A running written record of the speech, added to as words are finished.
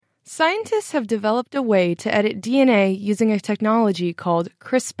Scientists have developed a way to edit DNA using a technology called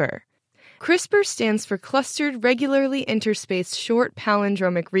CRISPR. CRISPR stands for Clustered Regularly Interspaced Short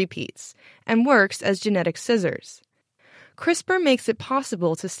Palindromic Repeats and works as genetic scissors. CRISPR makes it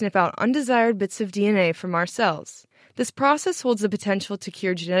possible to snip out undesired bits of DNA from our cells. This process holds the potential to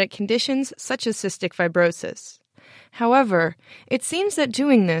cure genetic conditions such as cystic fibrosis. However, it seems that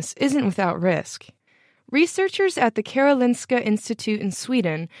doing this isn't without risk. Researchers at the Karolinska Institute in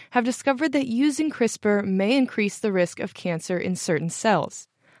Sweden have discovered that using CRISPR may increase the risk of cancer in certain cells.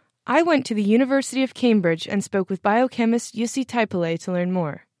 I went to the University of Cambridge and spoke with biochemist Jussi Taipale to learn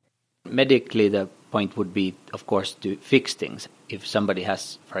more. Medically, the point would be, of course, to fix things. If somebody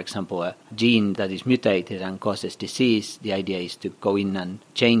has, for example, a gene that is mutated and causes disease, the idea is to go in and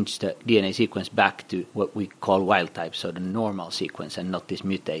change the DNA sequence back to what we call wild type, so the normal sequence, and not this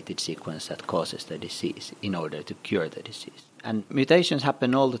mutated sequence that causes the disease, in order to cure the disease. And mutations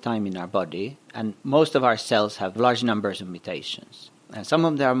happen all the time in our body, and most of our cells have large numbers of mutations. And some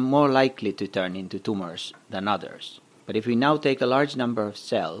of them are more likely to turn into tumors than others. But if we now take a large number of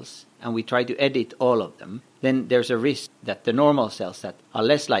cells and we try to edit all of them, then there's a risk that the normal cells that are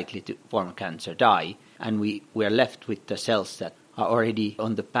less likely to form cancer die, and we are left with the cells that are already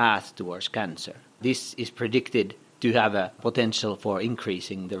on the path towards cancer. This is predicted to have a potential for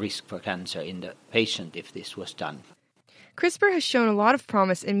increasing the risk for cancer in the patient if this was done. CRISPR has shown a lot of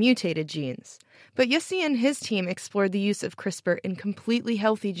promise in mutated genes, but Jussi and his team explored the use of CRISPR in completely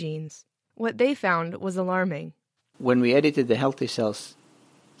healthy genes. What they found was alarming. When we edited the healthy cells,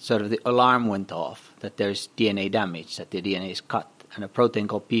 sort of the alarm went off that there's DNA damage, that the DNA is cut, and a protein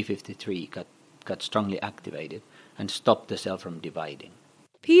called p53 got strongly activated and stopped the cell from dividing.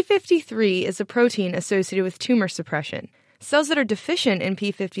 p53 is a protein associated with tumor suppression. Cells that are deficient in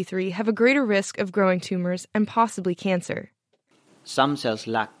p53 have a greater risk of growing tumors and possibly cancer. Some cells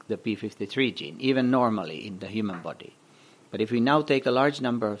lack the p53 gene, even normally in the human body. But if we now take a large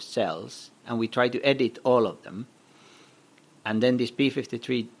number of cells and we try to edit all of them, and then this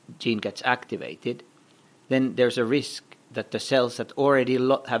p53 gene gets activated, then there's a risk that the cells that already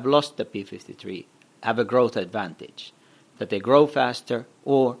have lost the p53 have a growth advantage, that they grow faster,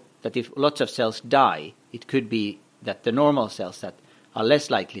 or that if lots of cells die, it could be that the normal cells that are less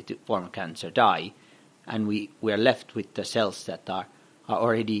likely to form cancer die, and we are left with the cells that are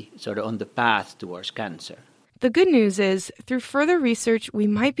already sort of on the path towards cancer. The good news is, through further research, we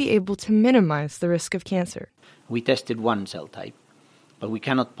might be able to minimize the risk of cancer. We tested one cell type, but we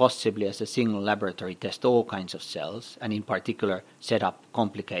cannot possibly as a single laboratory test all kinds of cells, and in particular set up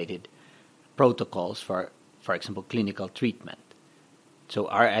complicated protocols for example, clinical treatment. So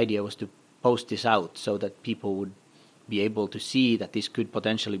our idea was to post this out so that people would be able to see that this could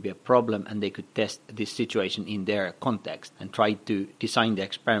potentially be a problem, and they could test this situation in their context and try to design the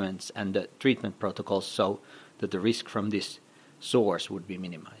experiments and the treatment protocols so that the risk from this source would be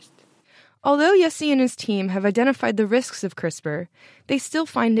minimized. Although Jussi and his team have identified the risks of CRISPR, they still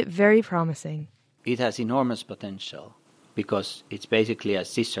find it very promising. It has enormous potential because it's basically a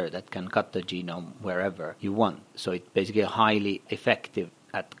scissor that can cut the genome wherever you want. So it's basically highly effective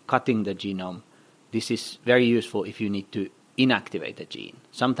at cutting the genome. This is very useful if you need to inactivate a gene.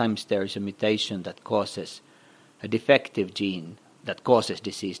 Sometimes there is a mutation that causes a defective gene that causes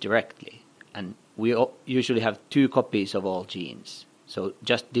disease directly. And we usually have 2 copies of all genes. So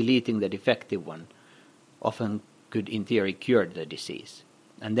just deleting the defective one often could, in theory, cure the disease.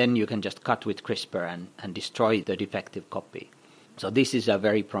 And then you can just cut with CRISPR and destroy the defective copy. So this is a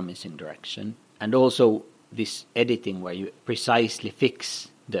very promising direction. And also this editing where you precisely fix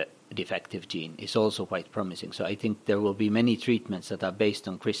the defective gene is also quite promising. So I think there will be many treatments that are based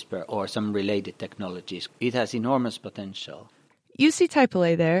on CRISPR or some related technologies. It has enormous potential. Jussi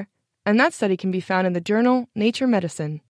Taipale there, and that study can be found in the journal Nature Medicine.